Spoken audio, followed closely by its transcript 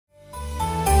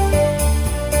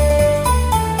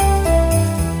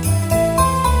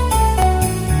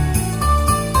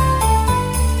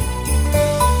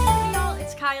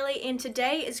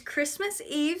Today is Christmas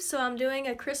Eve, so I'm doing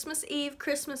a Christmas Eve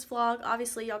Christmas vlog.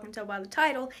 Obviously, y'all can tell by the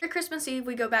title. For Christmas Eve,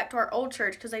 we go back to our old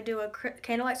church because they do a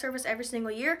candlelight service every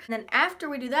single year. And then after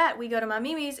we do that, we go to my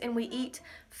Mimi's and we eat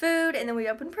food, and then we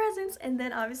open presents, and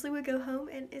then obviously we go home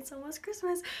and it's almost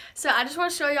Christmas. So I just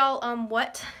want to show y'all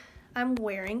what I'm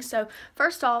wearing. So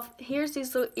first off, here's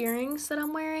these little earrings that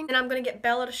I'm wearing, and I'm gonna get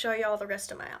Bella to show y'all the rest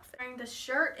of my outfit. I'm wearing this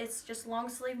shirt. It's just long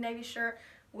sleeve navy shirt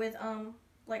with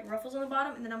like ruffles on the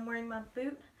bottom, and then I'm wearing my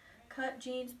boot cut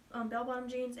jeans, bell bottom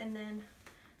jeans, and then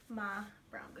my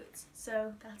brown boots.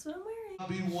 So that's what I'm wearing. I'll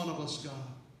be one of us, God,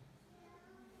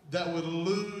 that would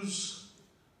lose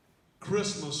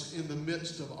Christmas in the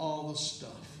midst of all the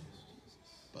stuff.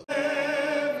 But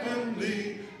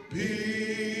heavenly peace.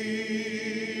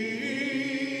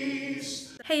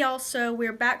 Hey y'all, so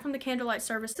we're back from the candlelight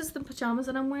service. This is the pajamas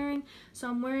that I'm wearing. So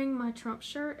I'm wearing my Trump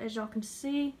shirt, as y'all can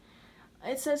see.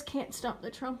 It says "Can't Stump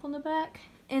the Trump" on the back.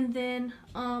 And then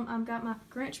I've got my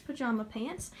Grinch pajama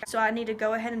pants. So I need to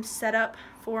go ahead and set up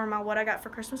for my what I got for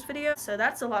Christmas video. So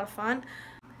that's a lot of fun.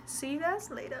 See you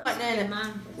guys later.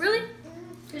 Really?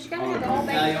 Because you gotta have the whole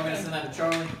baby. Now you want me to send that to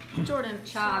Charlie? Jordan.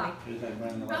 Charlie.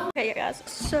 Okay, you guys.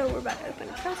 So we're about to open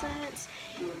presents.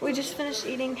 We just finished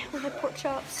eating. We had pork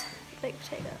chops, baked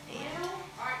potato, and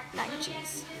mac and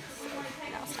cheese. So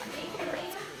now it's time to eat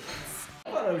presents. I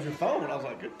thought it was your phone. I was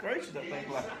like, good gracious, that thing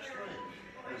black.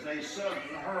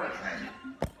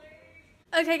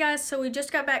 Okay guys, so we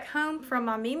just got back home from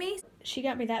my Mimi. She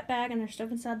got me that bag and there's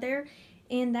stuff inside there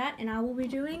and that, and I will be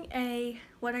doing a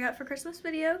what I got for Christmas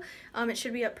video. It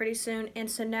should be up pretty soon. And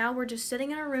so now we're just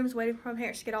sitting in our rooms waiting for my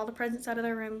parents to get all the presents out of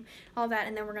their room, all that,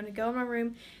 and then we're gonna go in my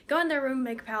room, go in their room,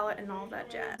 make a palette and all that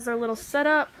jazz. This is our little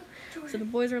setup. So the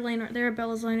boys are laying right there,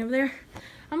 Bella's laying over there.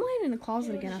 I'm laying in the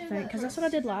closet again, I think, because that's what I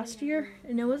did last year,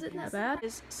 and it wasn't that bad.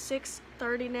 It's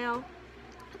 6:30 now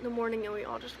in the morning, and we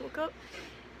all just woke up,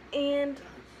 and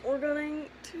we're going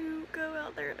to go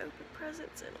out there and open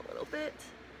presents in a little bit.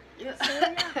 Yeah. So,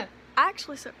 yeah. I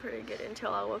actually slept pretty good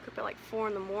until I woke up at like 4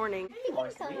 in the morning.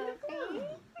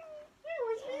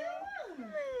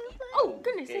 Oh,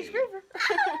 goodness, there's River.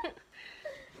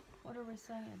 What are we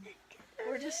saying?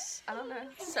 We're just, I don't know.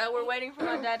 So we're waiting for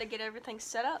my dad to get everything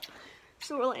set up.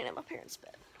 So we're laying at my parents'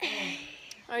 bed.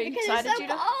 Are you excited,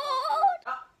 Judah?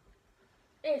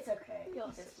 It's okay.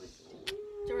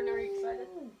 Jordan, are you excited?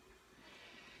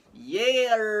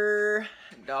 Yeah,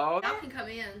 dog. Y'all can come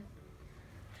in.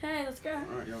 Hey, let's go.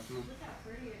 Alright, y'all come on. Look how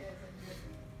pretty it is in here.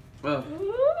 Well.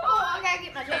 Oh, I gotta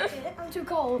get my jacket. I'm too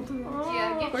cold.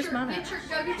 Yeah, Where's mine at?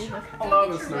 go get your I love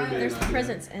a snow day. There's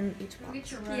presents in each one. Get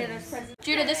your Yeah, there's presents.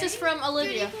 Judah, this is from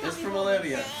Olivia. This is from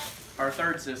Olivia, our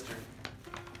third sister.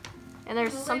 And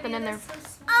there's something in there.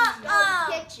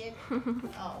 kitchen.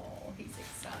 Oh, he's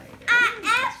excited. I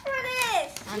asked for this.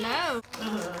 I know.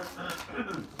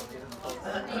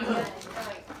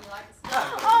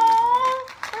 Oh,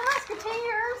 the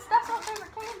Musketeers. That's my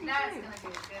favorite candy. That's gonna be a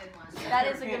good one. That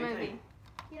is a good movie.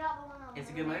 It's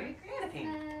a good movie?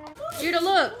 Judah,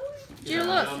 look. Judah,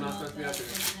 look. I'm not supposed to be up there.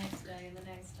 The next day and the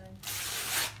next day.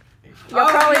 Y'all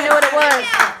probably knew what it was.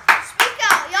 Speak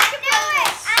out. Y'all can do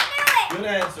it. I knew it. Good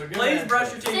answer. Good Please brush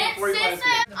your teeth before you play the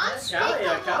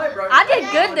Callie brushed I did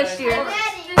good this year.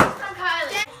 Daddy, this is from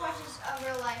Kylie. Watches of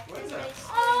real life.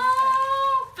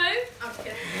 Oh, food? I'm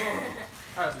kidding.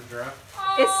 How's it dry?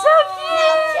 It's so cute.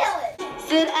 Now chill it.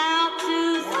 Set out to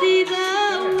see the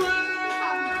world.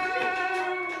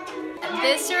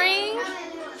 This ring.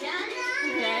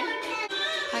 Okay.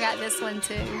 I got this one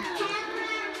too.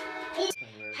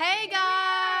 Hey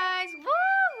guys!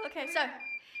 Woo! Okay,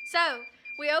 so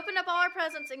we opened up all our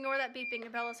presents. Ignore that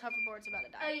beeping. Bella's hoverboard's about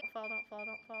to die. Don't fall, don't fall,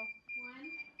 don't fall.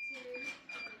 1, 2,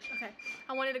 3. Okay,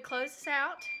 I wanted to close this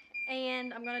out,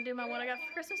 and I'm gonna do my what I got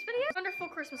for Christmas video. Wonderful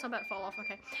Christmas. I'm about to fall off.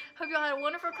 Okay. Hope y'all had a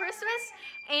wonderful Christmas,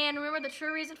 and remember the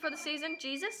true reason for the season,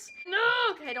 Jesus. No.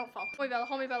 Okay, don't fall. Hold me, Bella.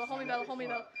 Hold me, Bella. Hold me, Bella. Hold me,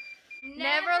 Bella.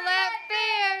 Never let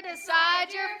fear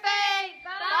decide your fate.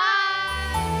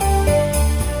 Bye.